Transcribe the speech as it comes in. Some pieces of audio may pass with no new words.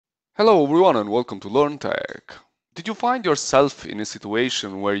Hello everyone and welcome to Learn Tech. Did you find yourself in a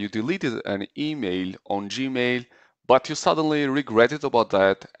situation where you deleted an email on Gmail, but you suddenly regretted about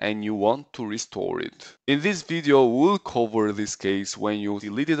that and you want to restore it? In this video, we'll cover this case when you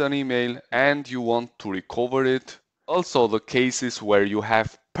deleted an email and you want to recover it. Also, the cases where you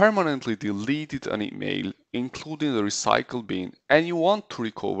have permanently deleted an email, including the recycle bin, and you want to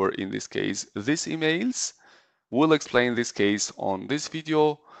recover, in this case, these emails. We'll explain this case on this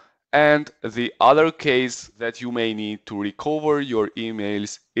video. And the other case that you may need to recover your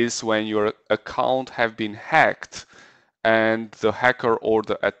emails is when your account have been hacked and the hacker or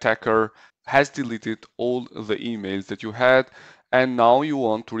the attacker has deleted all the emails that you had and now you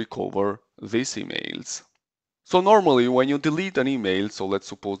want to recover these emails. So normally when you delete an email, so let's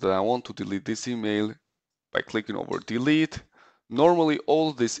suppose that I want to delete this email by clicking over delete. Normally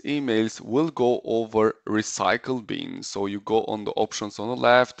all these emails will go over recycle bin. So you go on the options on the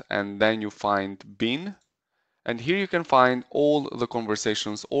left and then you find bin. And here you can find all the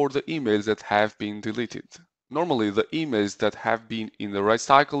conversations or the emails that have been deleted. Normally the emails that have been in the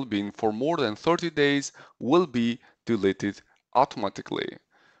recycle bin for more than 30 days will be deleted automatically.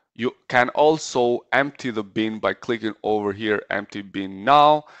 You can also empty the bin by clicking over here, empty bin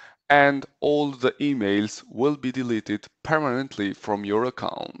now, and all the emails will be deleted permanently from your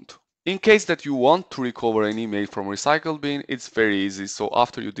account. In case that you want to recover an email from recycle bin, it's very easy. So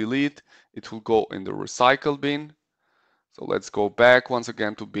after you delete, it will go in the recycle bin. So let's go back once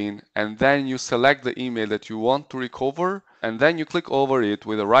again to bin, and then you select the email that you want to recover, and then you click over it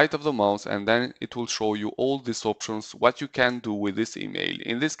with the right of the mouse, and then it will show you all these options, what you can do with this email.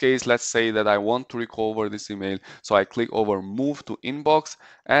 In this case, let's say that I want to recover this email, so I click over move to inbox,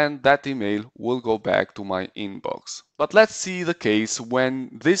 and that email will go back to my inbox. But let's see the case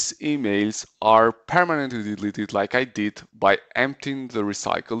when these emails are permanently deleted like I did by emptying the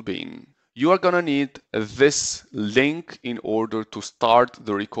recycle bin. You are gonna need this link in order to start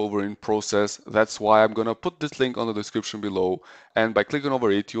the recovering process. That's why I'm gonna put this link on the description below, and by clicking over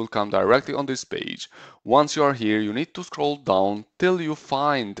it you'll come directly on this page. Once you are here, you need to scroll down till you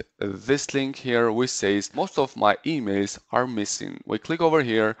find this link here which says most of my emails are missing. We click over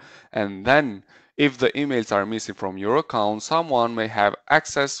here, and then if the emails are missing from your account, someone may have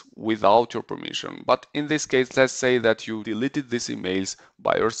access without your permission. But in this case, let's say that you deleted these emails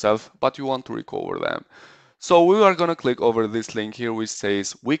by yourself, but you want to recover them. So we are going to click over this link here which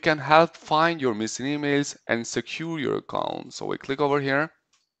says we can help find your missing emails and secure your account. So we click over here,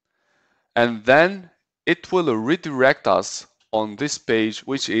 and then it will redirect us on this page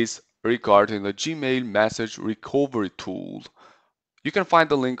which is regarding the Gmail message recovery tool. You can find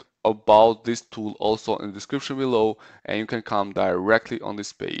the link about this tool also in the description below, and you can come directly on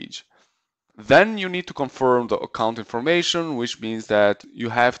this page. Then you need to confirm the account information, which means that you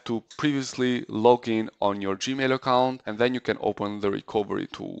have to previously log in on your Gmail account, and then you can open the recovery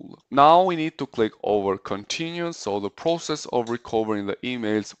tool. Now we need to click over continue, so the process of recovering the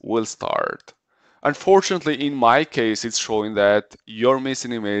emails will start. Unfortunately, in my case, it's showing that your missing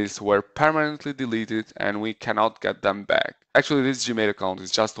emails were permanently deleted and we cannot get them back. Actually, this Gmail account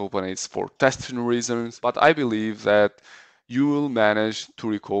is just open, it's for testing reasons, but I believe that you will manage to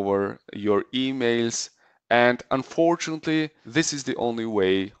recover your emails. And unfortunately, this is the only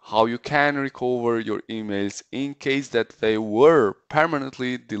way how you can recover your emails in case that they were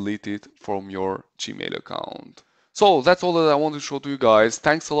permanently deleted from your Gmail account. So that's all that I want to show to you guys.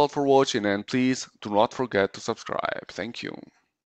 Thanks a lot for watching, and please do not forget to subscribe. Thank you.